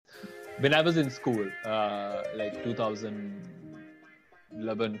when I was in school, like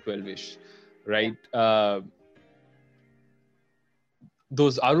 2011, 12-ish, right?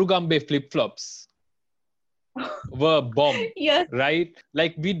 Those Arugambe flip-flops were bomb, Yes. right?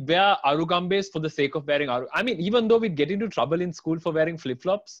 Like we'd wear Arugambes for the sake of wearing I mean, even though we'd get into trouble in school for wearing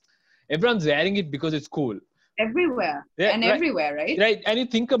flip-flops, everyone's wearing it because it's cool. Everywhere. Yeah, And right, everywhere, right? right. And you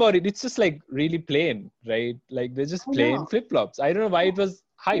think about it, it's just like really plain, right? Like they're just plain flip-flops. I don't know why it was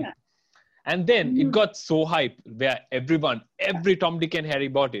hype. Yeah. And then it got so hype where every Tom, Dick and Harry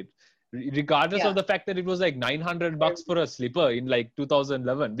bought it, regardless of the fact that it was like $900 for a slipper in like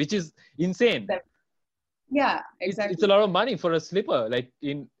 2011, which is insane. Yeah, exactly. It's a lot of money for a slipper, like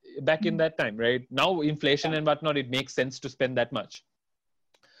back in that time, right? Now inflation and whatnot, it makes sense to spend that much.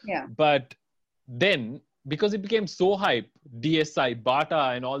 Yeah. But then, because it became so hype, DSI,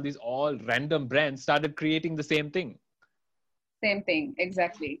 Bata, and all these random brands started creating the same thing. Same thing,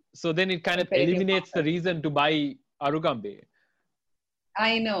 exactly. So then it kind of eliminates the reason to buy Arugambe.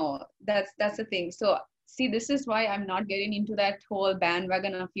 I know. That's the thing. So see, this is why I'm not getting into that whole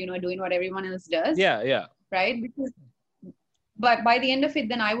bandwagon of, doing what everyone else does. Yeah, yeah. Right? But by the end of it,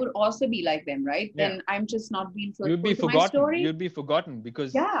 then I would also be like them, right? Yeah. Then I'm just not being truthful You'd be to forgotten. my story. You'd be forgotten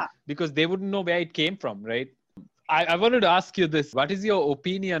because they wouldn't know where it came from, right? I wanted to ask you this. What is your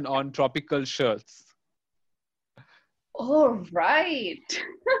opinion on tropical shirts? Oh, right.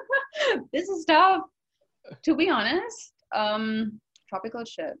 This is tough. To be honest, tropical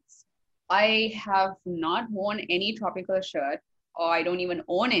shirts. I have not worn any tropical shirt, or I don't even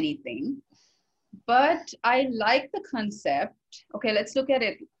own anything. But I like the concept. Okay, let's look at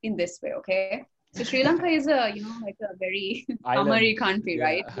it in this way, okay? So Sri Lanka is like a very summery country,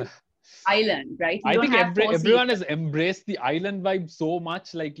 right? Island, right? I think everyone has embraced the island vibe so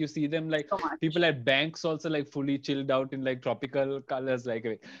much. Like you see them, like people at banks also like fully chilled out in like tropical colors. Like,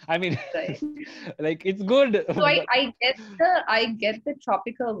 I mean, like it's good. So I get the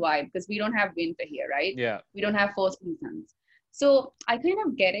tropical vibe because we don't have winter here, right? Yeah. We don't have 4 seasons. So I kind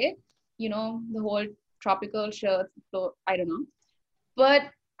of get it, the whole tropical shirts. So I don't know, but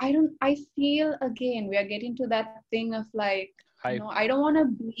I feel again we are getting to that thing of like, hype. I don't want to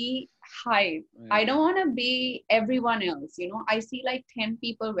be hype. Yeah. I don't want to be everyone else. I see like 10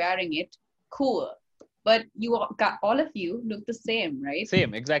 people wearing it. Cool. But all of you look the same, right?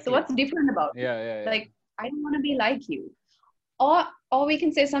 Same, exactly. So what's different about it? Yeah. Like, I don't want to be like you. Or we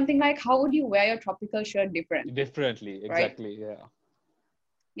can say something like, how would you wear your tropical shirt differently? Exactly, right? Yeah.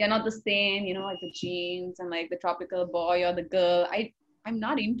 You're not the same, like the jeans and like the tropical boy or the girl. I'm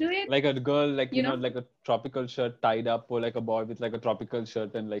not into it. Like a girl, like, like a tropical shirt tied up, or like a boy with like a tropical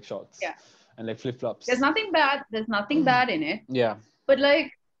shirt and like shorts. Yeah. And like flip-flops. There's nothing bad in it. Yeah. But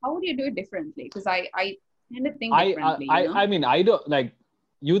like, how would you do it differently? Because I tend to think differently. I mean, I don't like.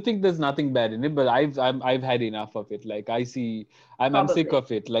 You think there's nothing bad in it, but I've had enough of it. Like I'm sick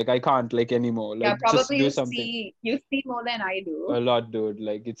of it. Like I can't like anymore. Like probably just do something. You see more than I do. A lot, dude.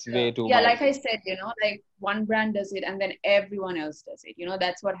 Like it's way too much. Yeah, like I said, like one brand does it and then everyone else does it.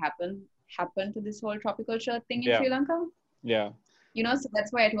 That's what happened to this whole tropical shirt thing in Sri Lanka. Yeah. So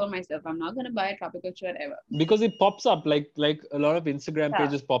that's why I told myself I'm not gonna buy a tropical shirt ever. Because it pops up like a lot of Instagram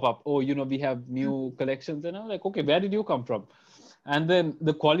pages pop up. Oh, we have new collections, and I'm like, okay, where did you come from? And then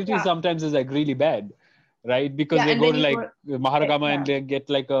the quality sometimes is like really bad, right? Because they go to like Maharagama and they get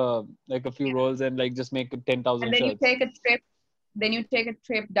like a few rolls and like just make 10,000 and then shirts. you take a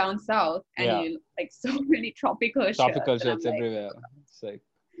trip down south and you like so many tropical shirts everywhere. It's like,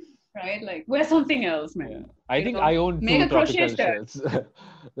 right, like wear something else, man. Yeah. I think I own 2 tropical shirts.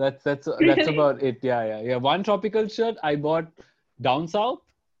 that's about it. Yeah. One tropical shirt I bought down south.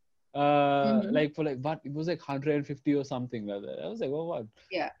 Like for like what it was like 150 or something like that. I was like, oh what?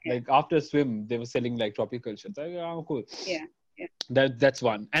 Yeah. Like after swim, they were selling like tropical shirts. I was like, oh cool. Yeah. That's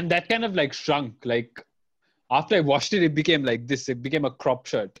one. And that kind of like shrunk. Like after I washed it, it became like this. It became a crop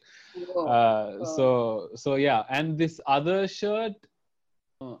shirt. So yeah. And this other shirt,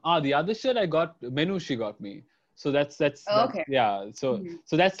 the other shirt I got, Menushi got me. So that's okay. Yeah. So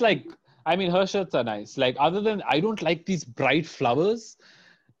that's like, I mean, her shirts are nice. Like other than, I don't like these bright flowers.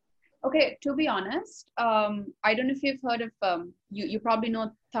 Okay, to be honest, I don't know if you've heard of you probably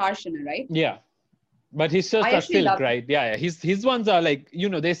know Tharshana, right? Yeah, but his shirts are silk, right? Yeah. His ones are like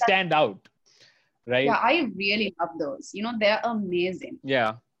they stand out, right? Yeah, I really love those. They're amazing.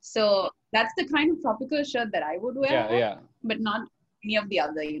 Yeah. So that's the kind of tropical shirt that I would wear. Yeah. But not any of the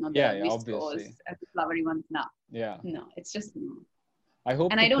other, the obviously and the flowery ones. No. Yeah. No, it's just no. I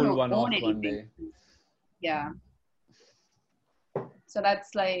hope to pull one off one day. Yeah. So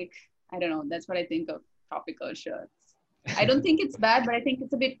that's like, I don't know. That's what I think of tropical shirts. I don't think it's bad, but I think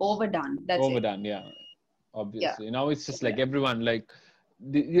it's a bit overdone. That's overdone, yeah. Obviously. Now it's just like everyone, like,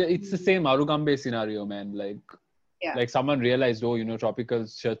 it's the same Arugambe scenario, man. Like someone realized, oh, tropical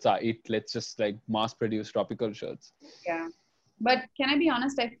shirts are it. Let's just like mass produce tropical shirts. Yeah. But can I be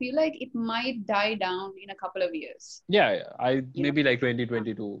honest? I feel like it might die down in a couple of years. Yeah. Maybe like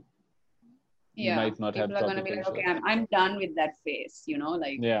 2022. You might not people have are going to be like, okay, I'm done with that phase,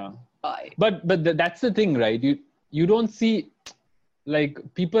 like, bye. But that's the thing, right? You don't see like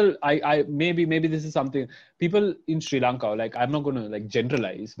people, I maybe this is something people in Sri Lanka, like I'm not going to like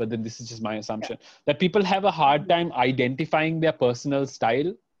generalize, but then this is just my assumption that people have a hard time identifying their personal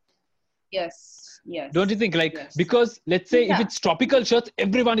style. Yes. Don't you think, like, because let's say if it's tropical shirts,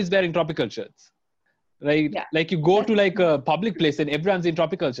 everyone is wearing tropical shirts. Right? Yeah. Like you go to like a public place and everyone's in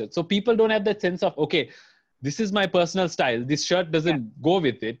tropical shirts. So people don't have that sense of, okay, this is my personal style. This shirt doesn't go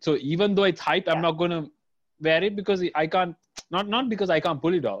with it. So even though it's hype, I'm not going to wear it because I can't, not because I can't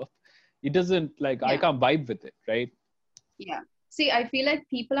pull it off. It doesn't like, I can't vibe with it. Right? Yeah. See, I feel like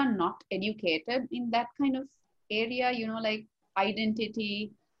people are not educated in that kind of area, like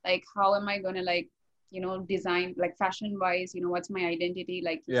identity, like how am I going to like, design like fashion wise, what's my identity?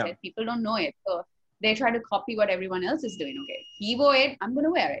 Like you said, people don't know it. So they try to copy what everyone else is doing. Okay, he wore it, I'm going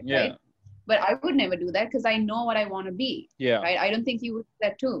to wear it, right? But I would never do that because I know what I want to be, right? I don't think you would do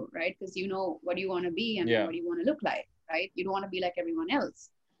that too, right? Because you know what you want to be and what you want to look like, right? You don't want to be like everyone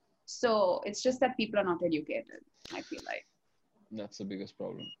else. So it's just that people are not educated, I feel like. That's the biggest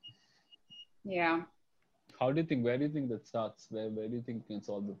problem. Yeah. Where do you think that starts? Where do you think can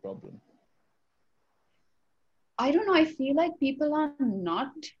solve the problem? I don't know. I feel like people are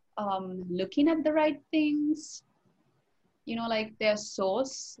not looking at the right things, like their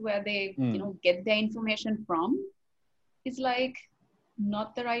source where they, get their information from is like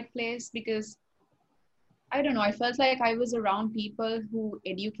not the right place because I don't know. I felt like I was around people who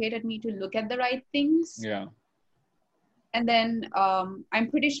educated me to look at the right things. Yeah. And then I'm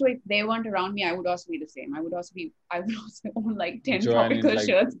pretty sure if they weren't around me, I would also be the same. I would also own like 10 tropical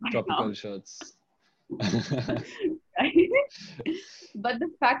shirts. Tropical shirts. But the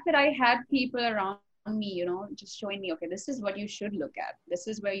fact that I had people around me, just showing me, okay, this is what you should look at. This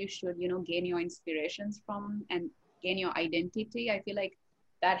is where you should, gain your inspirations from and gain your identity. I feel like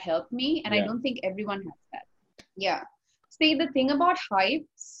that helped me. And I don't think everyone has that. Yeah. See, the thing about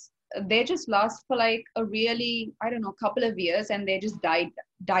hypes, they just last for like a really, I don't know, couple of years and they just die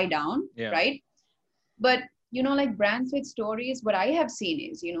down, right? But, like brands with stories, what I have seen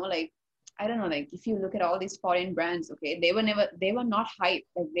is, like, I don't know, like if you look at all these foreign brands, okay, they were not hyped,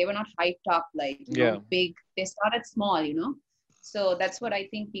 like they were not hyped up, like, big, they started small, So that's what I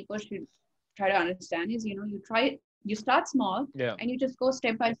think people should try to understand is, you start small and you just go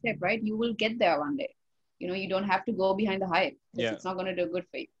step by step, right? You will get there one day. You don't have to go behind the hype because it's not going to do good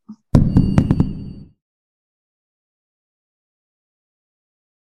for you.